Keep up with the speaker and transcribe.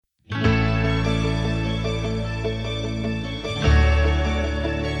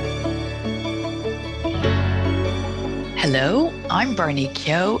Hello, I'm Bernie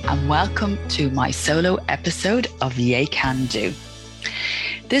Kyo and welcome to my solo episode of Ye Can Do.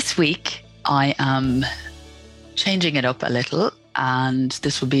 This week I am changing it up a little, and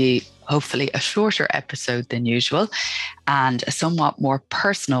this will be hopefully a shorter episode than usual and a somewhat more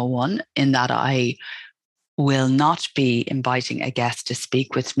personal one, in that I will not be inviting a guest to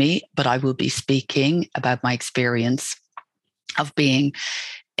speak with me, but I will be speaking about my experience of being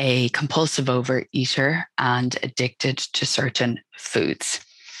a compulsive overeater and addicted to certain foods.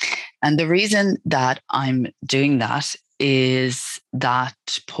 And the reason that I'm doing that is that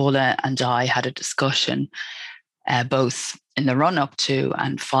Paula and I had a discussion both in the run up to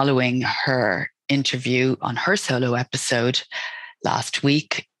and following her interview on her solo episode last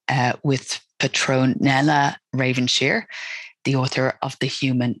week with Petronella Ravenshear, the author of The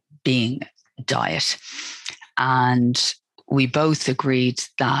Human Being Diet. And we both agreed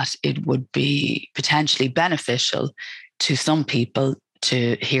that it would be potentially beneficial to some people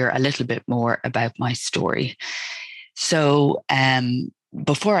to hear a little bit more about my story. So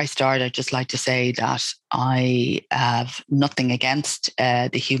before I start, I'd just like to say that I have nothing against The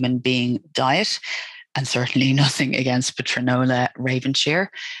Human Being Diet, and certainly nothing against Petronella Ravenshear.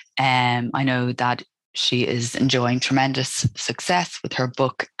 I know that she is enjoying tremendous success with her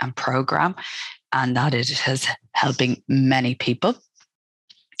book and program, and that it is helping many people.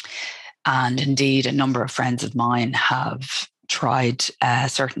 And indeed, a number of friends of mine have tried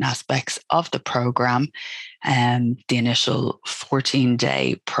certain aspects of the program, the initial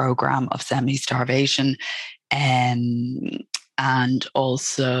 14-day program of semi-starvation, and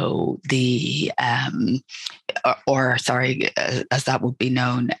also the, as that would be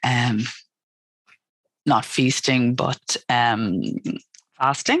known, not feasting, but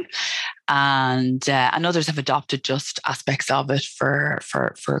fasting, and others have adopted just aspects of it for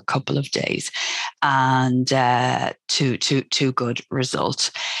a couple of days, and to good results.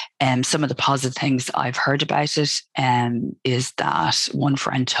 Some of the positive things I've heard about it is that one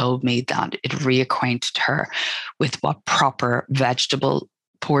friend told me that it reacquainted her with what proper vegetable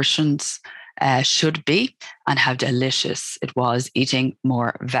portions should be and how delicious it was eating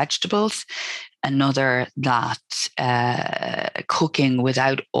more vegetables. Another that cooking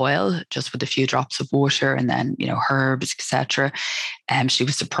without oil, just with a few drops of water and then, herbs, etc. She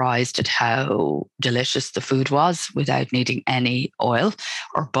was surprised at how delicious the food was without needing any oil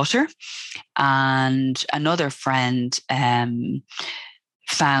or butter. And another friend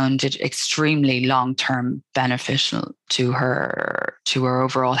found it extremely long-term beneficial to her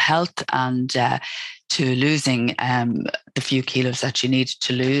overall health, and to losing the few kilos that she needed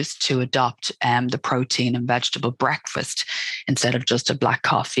to lose, to adopt the protein and vegetable breakfast instead of just a black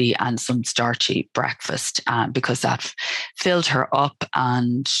coffee and some starchy breakfast, because that filled her up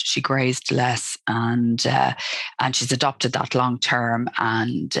and she grazed less, and she's adopted that long term,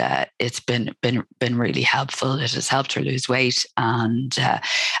 and it's been really helpful. It has helped her lose weight, and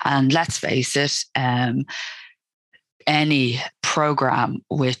let's face it, any program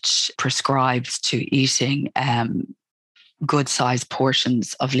which prescribes to eating good sized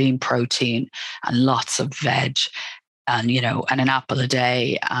portions of lean protein and lots of veg, and an apple a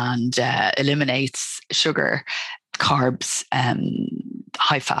day, and eliminates sugar, carbs,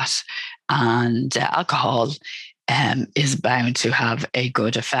 high fat, and alcohol, is bound to have a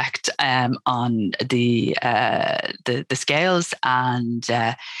good effect on the scales and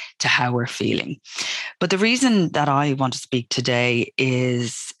to how we're feeling. But the reason that I want to speak today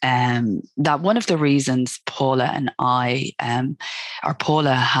is that one of the reasons Paula and I, or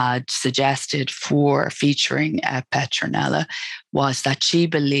Paula had suggested for featuring Petronella, was that she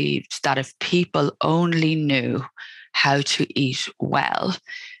believed that if people only knew how to eat well,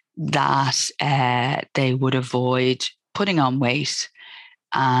 that they would avoid putting on weight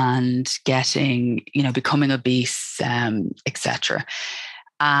and getting, becoming obese, etc.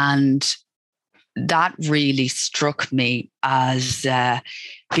 And that really struck me as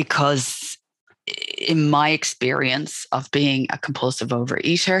because in my experience of being a compulsive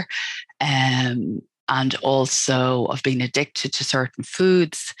overeater, and also of being addicted to certain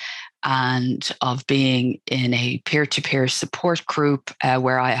foods, and of being in a peer-to-peer support group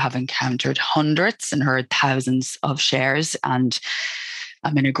where I have encountered hundreds and heard thousands of shares, and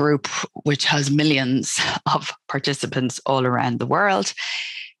I'm in a group which has millions of participants all around the world.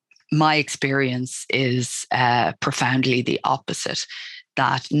 My experience is profoundly the opposite,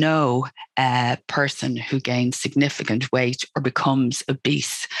 that no person who gains significant weight or becomes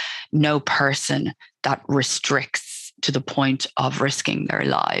obese, no person that restricts to the point of risking their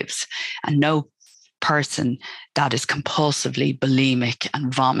lives, and no person that is compulsively bulimic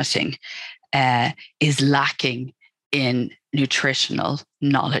and vomiting is lacking in nutritional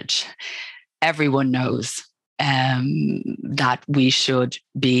knowledge. Everyone knows that we should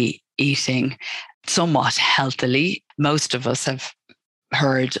be eating somewhat healthily. Most of us have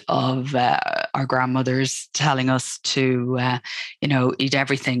heard of our grandmothers telling us to, eat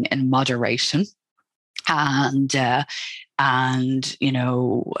everything in moderation, and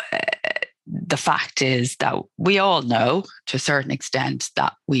the fact is that we all know to a certain extent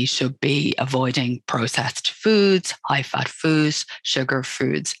that we should be avoiding processed foods, high fat foods, sugar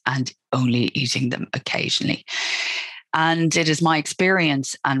foods, and only eating them occasionally. And it is my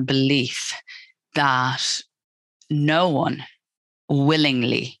experience and belief that no one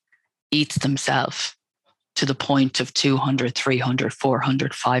willingly eats themselves to the point of 200, 300,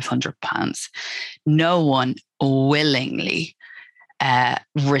 400, 500 pounds. No one willingly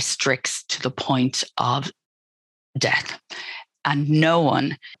restricts to the point of death. And no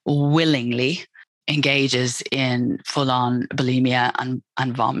one willingly engages in full-on bulimia and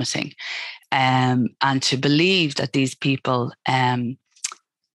vomiting. And to believe that these people,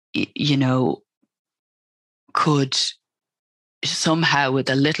 could somehow, with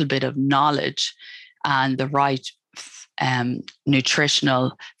a little bit of knowledge and the right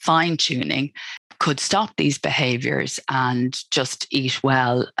nutritional fine-tuning, could stop these behaviors and just eat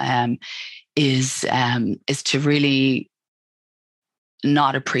well, is to really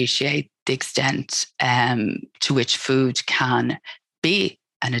not appreciate the extent to which food can be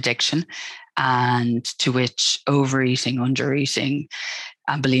an addiction, and to which overeating, undereating,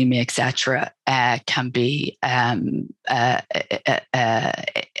 and bulimia, etc., can be a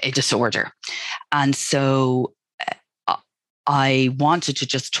disorder. And so I wanted to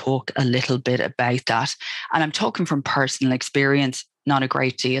just talk a little bit about that. And I'm talking from personal experience, not a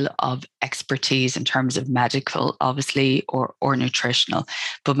great deal of expertise in terms of medical, obviously, or nutritional,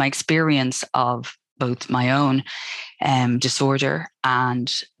 but my experience of both my own disorder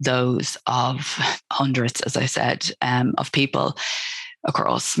and those of hundreds, as I said, of people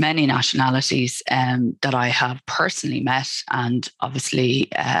across many nationalities that I have personally met, and obviously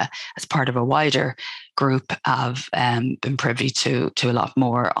as part of a wider group have been privy to a lot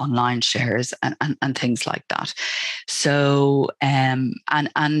more online shares and things like that. So and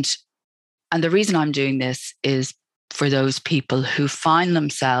the reason I'm doing this is for those people who find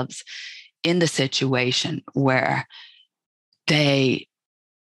themselves in the situation where they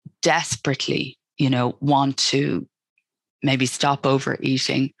desperately, want to maybe stop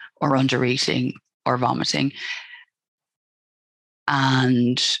overeating or undereating or vomiting,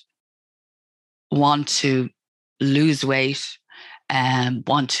 and want to lose weight and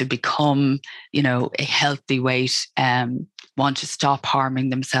want to become, a healthy weight, want to stop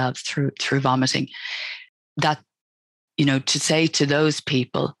harming themselves through vomiting. That, to say to those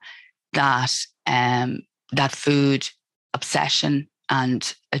people that that food obsession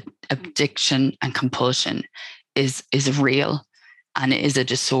and addiction and compulsion is real and is a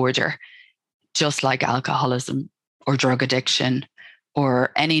disorder, just like alcoholism or drug addiction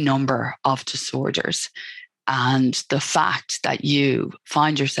or any number of disorders. And the fact that you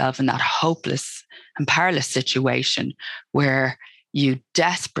find yourself in that hopeless and powerless situation where you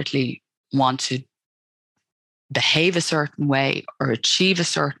desperately want to behave a certain way or achieve a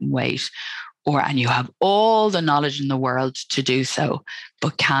certain weight, and you have all the knowledge in the world to do so,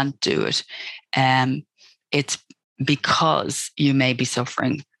 but can't do it. It's because you may be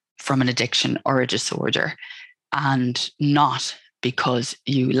suffering from an addiction or a disorder, and not because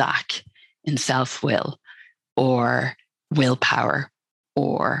you lack in self-will or willpower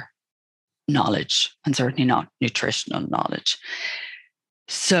or knowledge, and certainly not nutritional knowledge.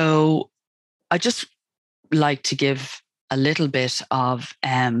 So I just like to give a little bit of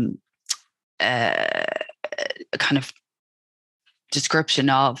kind of description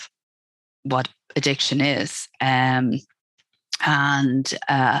of what addiction is, and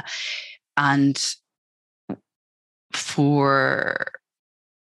for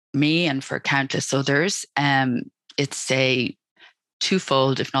me and for countless others, it's a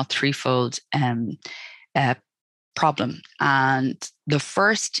twofold, if not threefold, problem. And the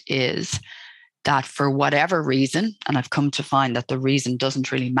first is that for whatever reason, and I've come to find that the reason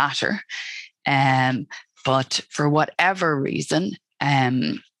doesn't really matter, but for whatever reason,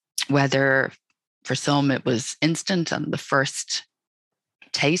 whether for some it was instant and the first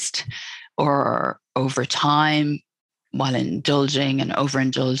taste, or over time while indulging and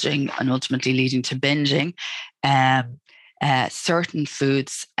overindulging and ultimately leading to binging, certain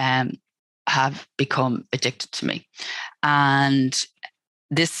foods have become addicted to me. And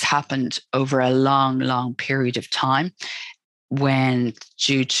this happened over a long, long period of time, when,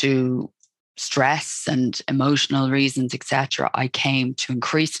 due to stress and emotional reasons, etc., I came to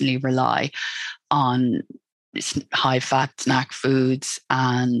increasingly rely on high-fat snack foods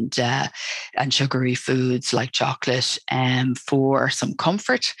and sugary foods like chocolate for some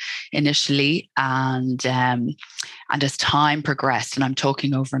comfort initially, and as time progressed, and I'm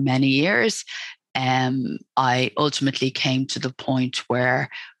talking over many years, I ultimately came to the point where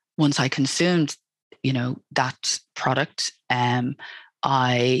once I consumed, that product,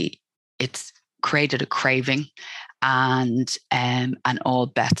 it's created a craving, and all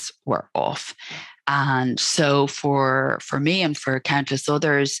bets were off. And so for me and for countless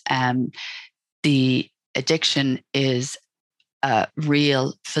others, the addiction is a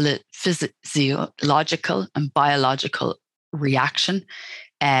real physiological and biological reaction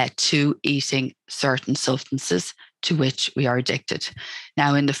to eating certain substances to which we are addicted.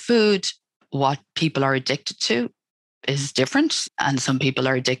 Now, in the food, what people are addicted to is different. And some people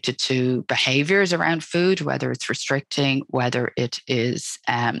are addicted to behaviors around food, whether it's restricting, whether it is,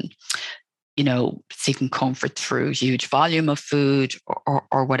 seeking comfort through huge volume of food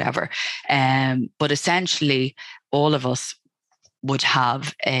or whatever. But essentially, all of us would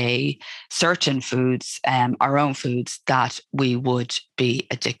have certain foods, our own foods, that we would be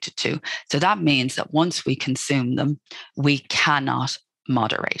addicted to. So that means that once we consume them, we cannot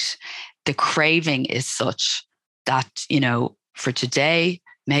moderate. The craving is such that, for today,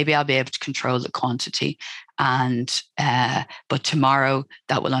 maybe I'll be able to control the quantity, but tomorrow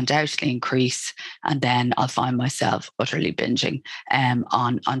that will undoubtedly increase, and then I'll find myself utterly binging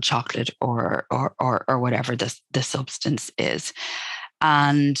on chocolate or whatever the substance is,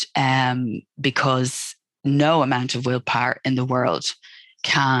 and because no amount of willpower in the world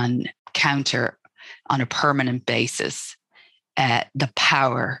can counter on a permanent basis the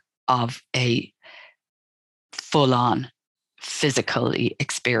power of a full-on physically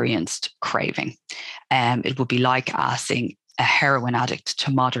experienced craving. It would be like asking a heroin addict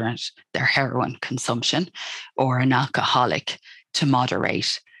to moderate their heroin consumption, or an alcoholic to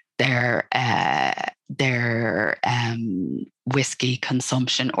moderate their whiskey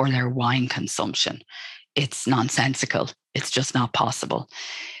consumption or their wine consumption. It's nonsensical. It's just not possible.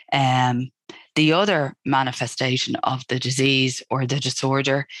 The other manifestation of the disease or the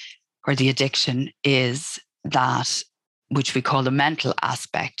disorder or the addiction is that, which we call the mental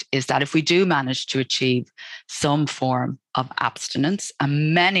aspect, is that if we do manage to achieve some form of abstinence,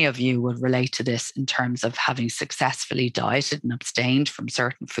 and many of you will relate to this in terms of having successfully dieted and abstained from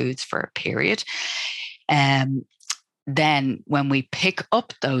certain foods for a period, then when we pick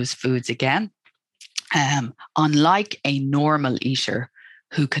up those foods again, unlike a normal eater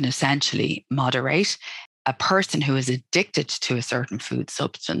who can essentially moderate, a person who is addicted to a certain food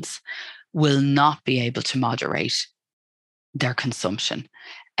substance will not be able to moderate their consumption.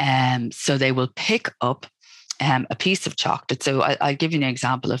 So they will pick up a piece of chocolate. So I'll give you an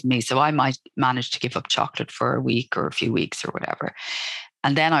example of me. So I might manage to give up chocolate for a week or a few weeks or whatever.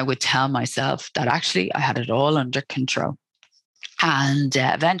 And then I would tell myself that actually I had it all under control. And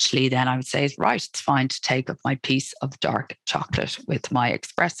eventually then I would say, right, it's fine to take up my piece of dark chocolate with my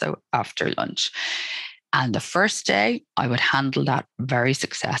espresso after lunch. And the first day I would handle that very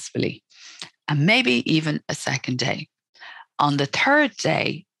successfully, and maybe even a second day. On the third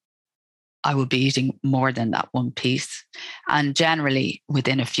day, I would be eating more than that one piece. And generally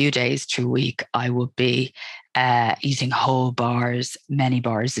within a few days to a week, I would be eating whole bars, many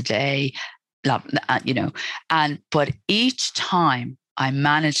bars a day, but each time I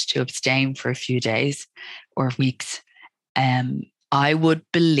managed to abstain for a few days or weeks, I would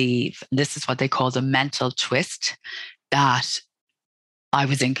believe, this is what they call the mental twist, that I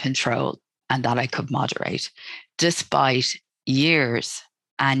was in control and that I could moderate, despite years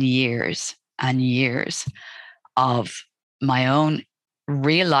and years and years of my own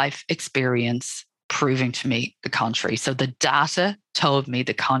real life experience proving to me the contrary. So the data told me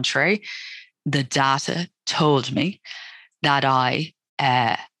the contrary. The data told me that I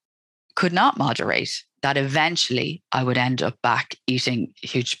could not moderate, that eventually I would end up back eating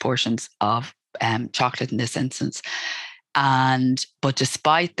huge portions of chocolate in this instance. But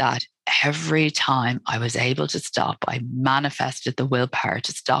despite that, every time I was able to stop, I manifested the willpower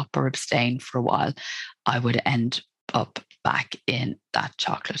to stop or abstain for a while, I would end up back in that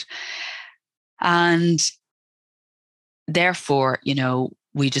chocolate. And therefore,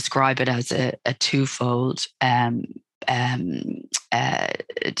 we describe it as a twofold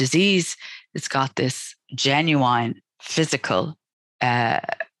disease. It's got this genuine physical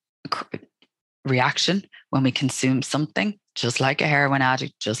reaction when we consume something, just like a heroin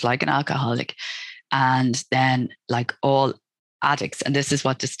addict, just like an alcoholic. And then, like all addicts. And this is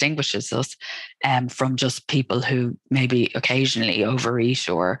what distinguishes us from just people who maybe occasionally overeat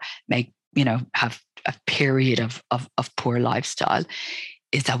or make, have a period of poor lifestyle,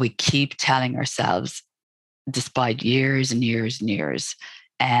 is that we keep telling ourselves, despite years and years and years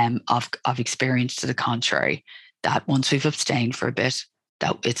of experience to the contrary, that once we've abstained for a bit,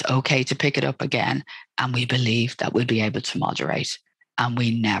 that it's okay to pick it up again. And we believe that we'll be able to moderate, and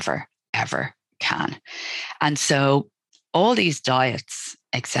we never, ever can. And so all these diets,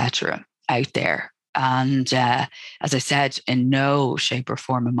 etc., out there. And as I said, in no shape or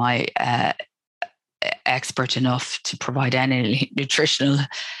form am I expert enough to provide any nutritional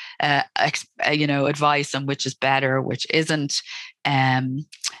advice on which is better, which isn't.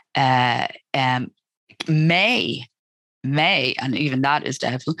 May, and even that is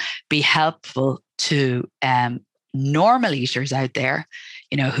doubtful, be helpful to normal eaters out there,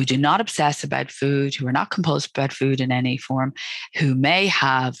 who do not obsess about food, who are not compulsive about food in any form, who may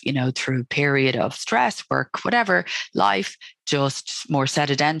have, through a period of stress, work, whatever, life, just more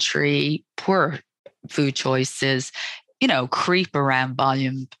sedentary, poor food choices, creep around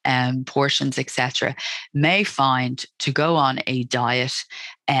volume portions, etc., may find to go on a diet,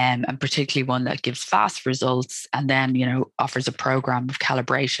 and particularly one that gives fast results, and then offers a program of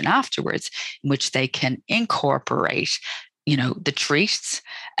calibration afterwards, in which they can incorporate the treats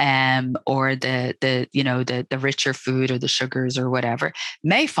or the richer food or the sugars or whatever,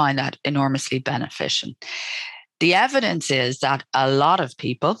 may find that enormously beneficial. The evidence is that a lot of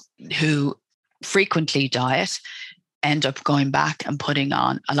people who frequently diet end up going back and putting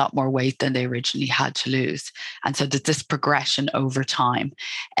on a lot more weight than they originally had to lose. And so there's this progression over time.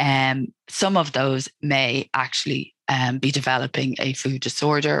 Some of those may actually be developing a food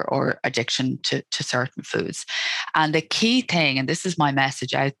disorder or addiction to certain foods. And the key thing, and this is my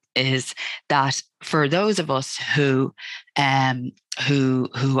message out, is that for those of us who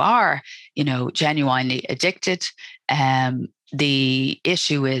are, genuinely addicted, the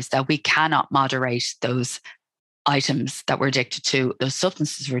issue is that we cannot moderate those items that we're addicted to, those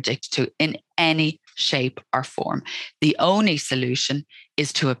substances we're addicted to, in any shape or form. The only solution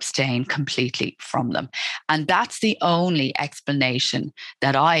is to abstain completely from them. And that's the only explanation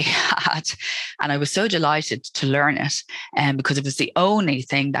that I had. And I was so delighted to learn it, because it was the only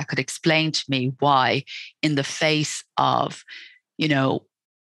thing that could explain to me why, in the face of,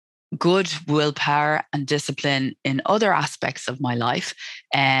 good willpower and discipline in other aspects of my life,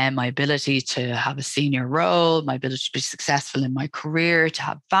 and my ability to have a senior role, my ability to be successful in my career, to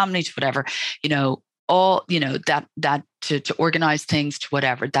have family, to whatever, all, that to organize things, to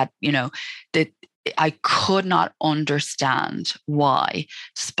whatever, that I could not understand why,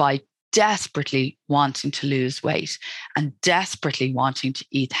 despite desperately wanting to lose weight and desperately wanting to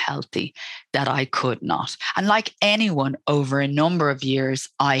eat healthy, that I could not. And like anyone, over a number of years,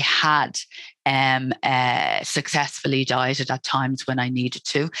 I had successfully dieted at times when I needed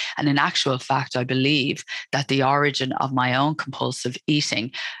to. And in actual fact, I believe that the origin of my own compulsive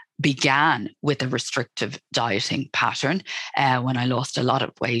eating began with a restrictive dieting pattern when I lost a lot of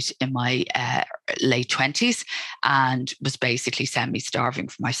weight in my late 20s and was basically semi-starving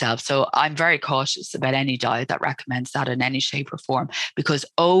for myself. So I'm very cautious about any diet that recommends that in any shape or form, because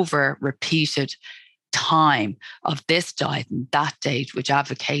over repeated time of this diet and that diet, which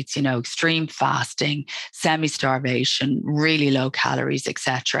advocates, extreme fasting, semi-starvation, really low calories,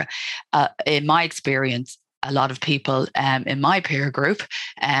 etc., in my experience, a lot of people in my peer group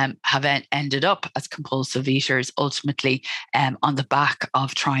have ended up as compulsive eaters, ultimately on the back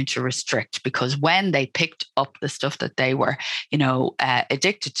of trying to restrict, because when they picked up the stuff that they were,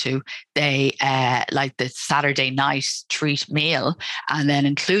 addicted to, they like the Saturday night treat meal, and then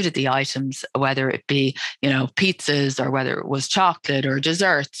included the items, whether it be, pizzas, or whether it was chocolate or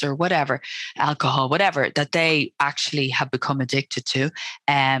desserts or whatever, alcohol, whatever, that they actually have become addicted to.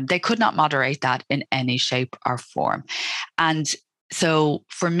 They could not moderate that in any shape or form. And so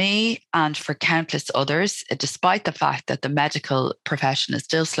for me and for countless others, despite the fact that the medical profession is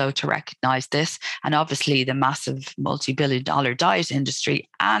still slow to recognize this, and obviously the massive multi-billion-dollar diet industry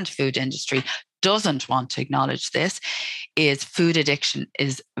and food industry doesn't want to acknowledge this, is food addiction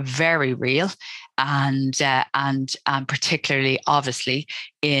is very real, and particularly obviously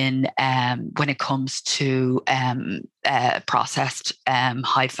in when it comes to processed,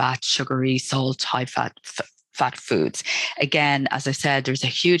 high fat, sugary, salt, high fat foods. Again, as I said, there's a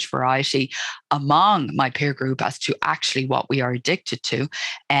huge variety among my peer group as to actually what we are addicted to.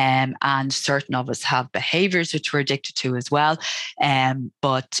 And certain of us have behaviors which we're addicted to as well.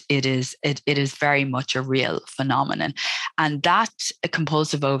 But it is very much a real phenomenon. And that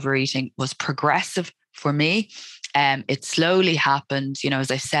compulsive overeating was progressive for me. It slowly happened.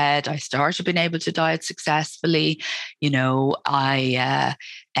 As I said, I started being able to diet successfully. You know, I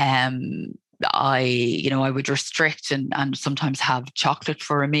would restrict and sometimes have chocolate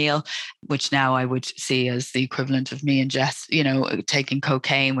for a meal, which now I would see as the equivalent of me taking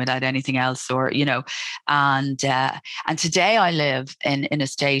cocaine without anything else, and today I live in a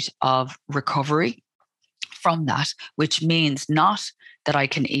state of recovery from that, which means not that I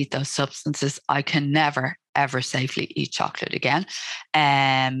can eat those substances. I can never, ever safely eat chocolate again.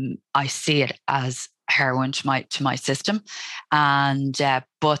 I see it as heroin to my system, and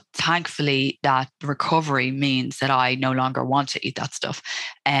but thankfully that recovery means that I no longer want to eat that stuff,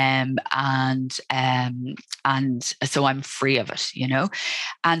 and so I'm free of it,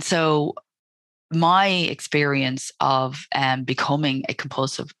 and so my experience of becoming a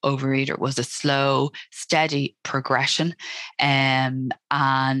compulsive overeater was a slow, steady progression. And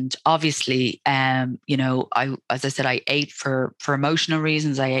obviously, as I said, I ate for emotional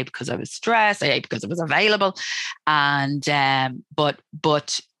reasons. I ate because I was stressed. I ate because it was available. And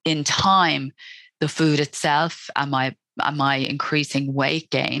but in time, the food itself and my increasing weight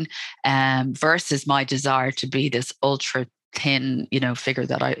gain, versus my desire to be this ultra thin, figure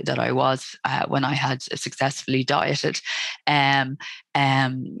that I was when I had successfully dieted.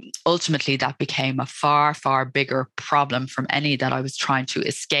 Ultimately, that became a far, far bigger problem from any that I was trying to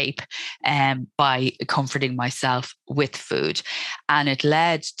escape by comforting myself with food, and it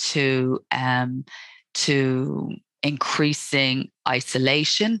led to increasing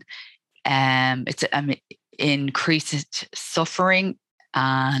isolation. Increased suffering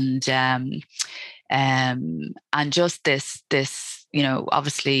and just this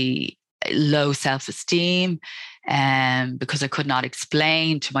obviously low self-esteem, because I could not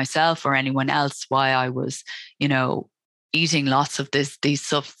explain to myself or anyone else why I was eating lots of these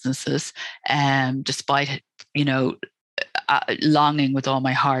substances, despite longing with all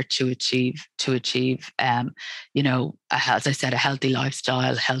my heart to achieve as I said, a healthy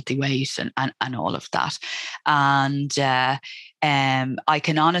lifestyle, healthy weight, and all of that. And I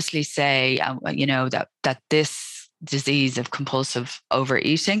can honestly say, that this disease of compulsive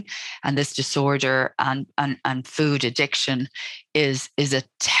overeating and this disorder and food addiction is a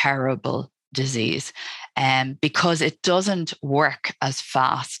terrible disease, because it doesn't work as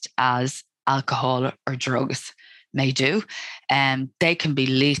fast as alcohol or drugs may do. They can be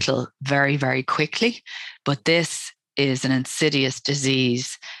lethal very, very quickly, but this is an insidious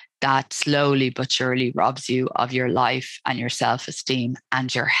disease that slowly but surely robs you of your life and your self-esteem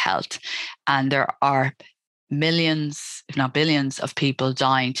and your health. And there are millions, if not billions, of people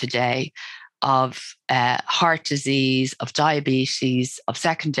dying today of heart disease, of diabetes, of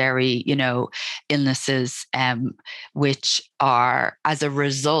secondary, illnesses, which are as a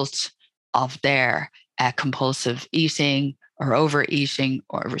result of their compulsive eating or overeating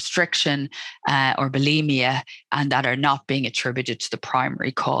or restriction or bulimia, and that are not being attributed to the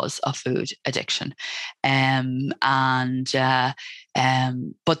primary cause of food addiction. But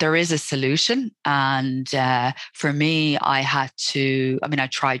there is a solution. And for me, I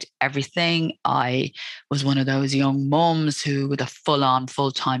tried everything. I was one of those young mums who, with a full-on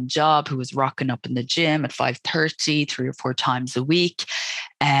full-time job, who was rocking up in the gym at 5:30, 3 or 4 times a week.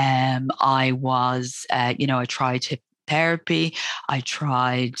 I tried therapy. I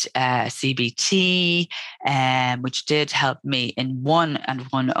tried CBT, which did help me in one and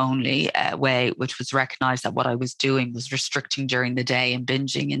one only way, which was recognize that what I was doing was restricting during the day and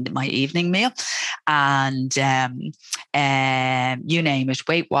binging in my evening meal. And you name it,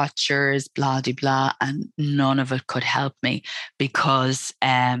 Weight Watchers, blah, de blah, and none of it could help me, because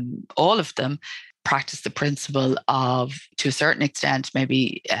all of them practice the principle of, to a certain extent,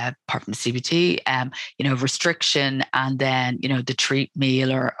 maybe apart from CBT, restriction, and then, the treat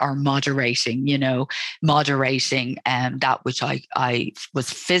meal or moderating that which I was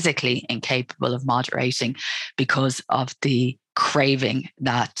physically incapable of moderating because of the craving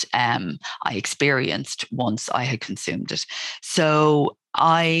that I experienced once I had consumed it. So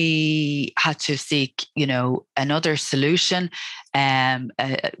I had to seek, another solution,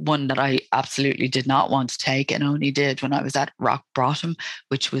 one that I absolutely did not want to take and only did when I was at rock bottom,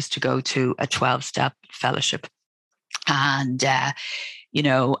 which was to go to a 12-step fellowship. And, and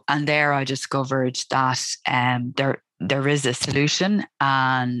there I discovered that there is a solution.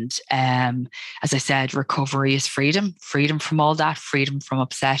 And as I said, recovery is freedom from all that, freedom from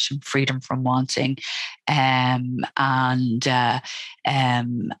obsession, freedom from wanting. And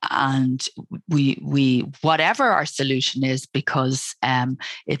we whatever our solution is, because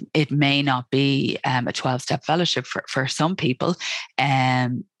it may not be a 12-step fellowship for some people.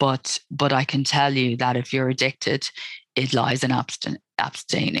 But I can tell you that if you're addicted, it lies in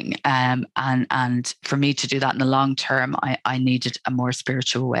abstaining. And for me to do that in the long term, I needed a more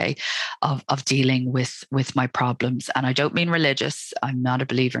spiritual way of dealing with my problems. And I don't mean religious. I'm not a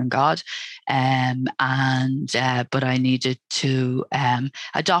believer in God. But I needed to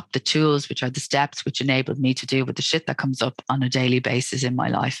adopt the tools, which are the steps which enabled me to deal with the shit that comes up on a daily basis in my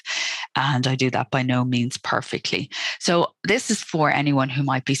life. And I do that by no means perfectly. So this is for anyone who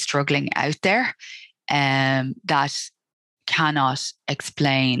might be struggling out there, that cannot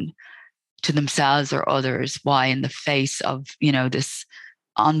explain to themselves or others why, in the face of, this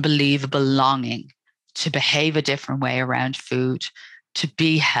unbelievable longing to behave a different way around food, to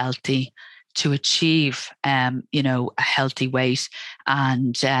be healthy, to achieve, a healthy weight,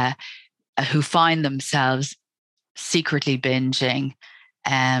 and who find themselves secretly binging,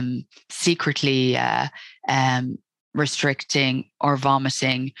 secretly restricting or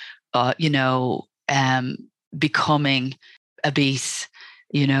vomiting, becoming obese,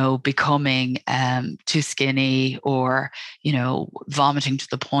 becoming too skinny, or vomiting to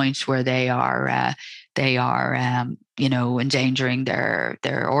the point where they are endangering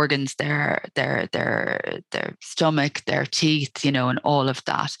their organs, their stomach, their teeth, and all of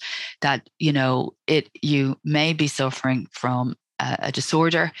that. That you may be suffering from a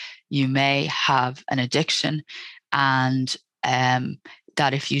disorder, you may have an addiction, and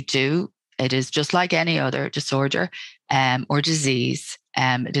that if you do, it is just like any other disorder or disease.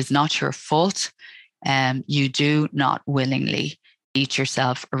 It is not your fault. You do not willingly eat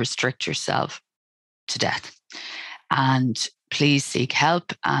yourself or restrict yourself to death. And please seek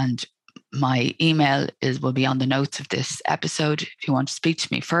help. And my email will be on the notes of this episode. If you want to speak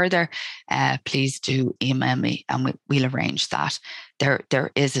to me further, please do email me, and we'll arrange that.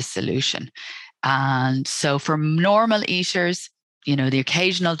 There is a solution. And so for normal eaters, the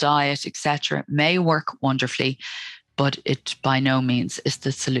occasional diet, etc., may work wonderfully, but it by no means is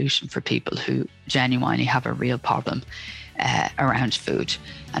the solution for people who genuinely have a real problem around food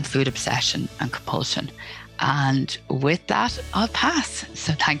and food obsession and compulsion. And with that, I'll pass.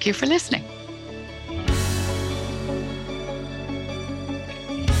 So thank you for listening.